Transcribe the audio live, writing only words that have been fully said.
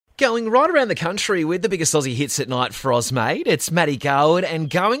Going right around the country with the biggest Aussie hits at night for Oz, mate. It's Matty Gold, and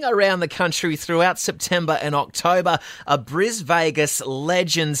going around the country throughout September and October are Bris Vegas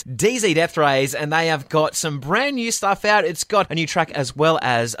legends Deathrays, and they have got some brand new stuff out. It's got a new track as well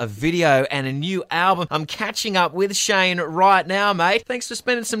as a video and a new album. I'm catching up with Shane right now, mate. Thanks for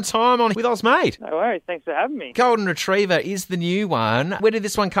spending some time on with Oz, mate. No worries. Thanks for having me. Golden Retriever is the new one. Where did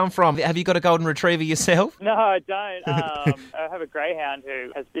this one come from? Have you got a Golden Retriever yourself? No, I don't. I have a greyhound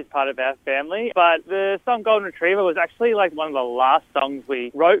who is part of our family, but the song Golden Retriever was actually like one of the last songs we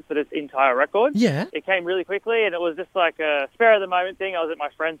wrote for this entire record. Yeah. It came really quickly, and it was just like a spare of the moment thing. I was at my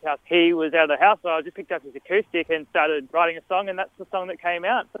friend's house. He was out of the house, so I just picked up his acoustic and started writing a song, and that's the song that came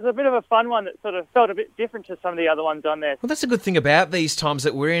out. It was a bit of a fun one that sort of felt a bit different to some of the other ones on there. Well, that's a good thing about these times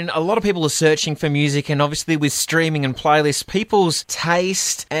that we're in. A lot of people are searching for music, and obviously with streaming and playlists, people's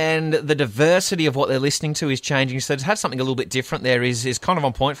taste and the diversity of what they're listening to is changing. So to have something a little bit different there is kind of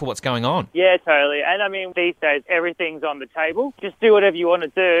on point for what's going on. Yeah, totally. And I mean, these days, everything's on the table. Just do whatever you want to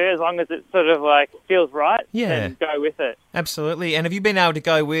do as long as it sort of like feels right. Yeah. And go with it. Absolutely. And have you been able to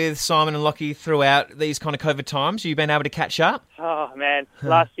go with Simon and Lockie throughout these kind of COVID times? Have you been able to catch up? Oh, man.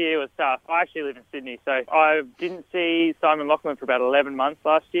 Last year was tough. I actually live in Sydney, so I didn't see Simon Lachlan for about 11 months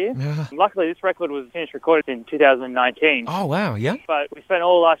last year. Luckily, this record was finished recorded in 2019. Oh, wow, yeah. But we spent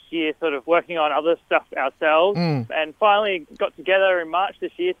all last year sort of working on other stuff ourselves and finally got together in March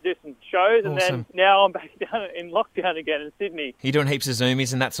this year to do some shows. Awesome. And then now I'm back down in lockdown again in Sydney. You're doing heaps of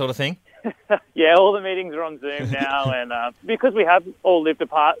Zoomies and that sort of thing? Yeah, all the meetings are on Zoom now, and because we have all lived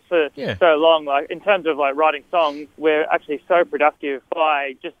apart for so long, like in terms of like writing songs, we're actually so productive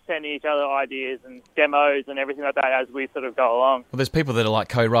by just sending each other ideas and demos and everything like that as we sort of go along. Well, there's people that are like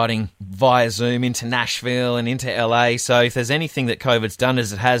co-writing via Zoom into Nashville and into LA, so if there's anything that COVID's done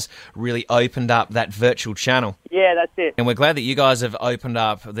is it has really opened up that virtual channel. Yeah, that's it. And we're glad that you guys have opened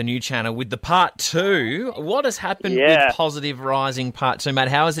up the new channel with the part 2. What has happened with Positive Rising part 2, mate?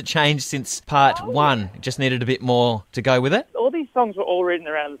 How has it changed since part 1? It just needed a bit more to go with it? All these songs were all written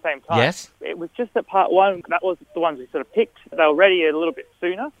around the same time. Yes. It was just that part 1, that was the ones we sort of picked. They were ready a little bit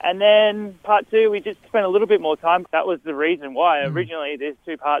sooner. And then part 2, we just spent a little bit more time. That was the reason why. Originally, these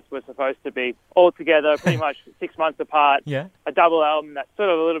 2 parts were supposed to be all together, pretty much 6 months apart. Yeah. A double album that's sort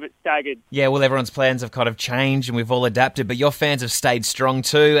of a little bit staggered. Yeah, well, everyone's plans have kind of changed and we've all adapted, but your fans have stayed strong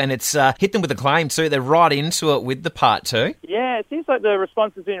too, and it's hit them with acclaim too. They're right into it with the part 2. Yeah, it seems like the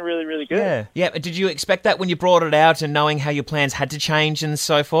response has been really, really good. Yeah. Did you expect that when you brought it out and knowing how your plans had to change and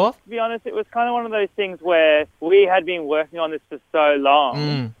so forth? To be honest, it was kind of one of those things where we had been working on this for so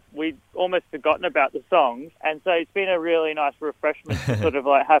long. We'd almost forgotten about the songs, and so it's been a really nice refreshment to sort of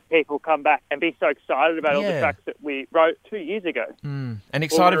like have people come back and be so excited about all the tracks that we wrote 2 years ago. And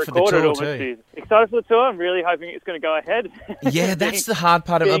excited for the tour too. Excited for the tour. I'm really hoping it's going to go ahead. Yeah, that's the hard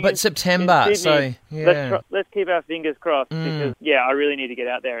part of it. But September, so let's keep our fingers crossed because I really need to get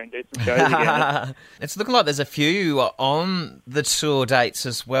out there and do some shows again. It's looking like there's a few on the tour dates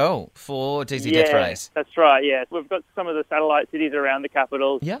as well for Deathrays. That's right. Yeah, we've got some of the satellite cities around the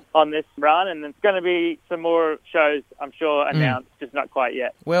capitals. Yeah. On this run, and there's going to be some more shows, I'm sure, announced, just not quite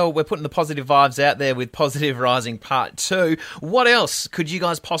yet. Well, we're putting the positive vibes out there with Positive Rising Part 2. What else could you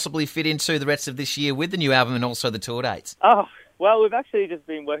guys possibly fit into the rest of this year with the new album and also the tour dates? Oh, well, we've actually just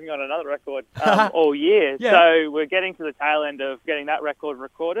been working on another record all year, so we're getting to the tail end of getting that record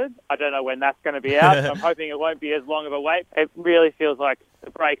recorded. I don't know when that's going to be out, so I'm hoping it won't be as long of a wait. It really feels like the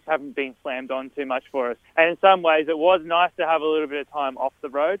brakes haven't been slammed on too much for us. And in some ways, it was nice to have a little bit of time off the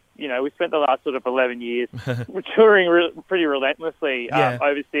road. You know, we spent the last sort of 11 years touring pretty relentlessly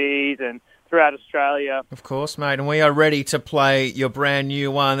overseas and throughout Australia. Of course, mate, and we are ready to play your brand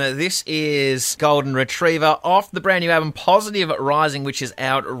new one. This is Golden Retriever off the brand new album Positive Rising, which is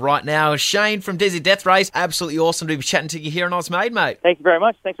out right now. Shane from Deathrays, absolutely awesome to be chatting to you here on Oz Made, mate. Thank you very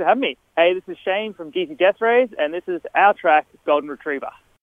much. Thanks for having me. Hey, this is Shane from Deathrays, and this is our track, Golden Retriever.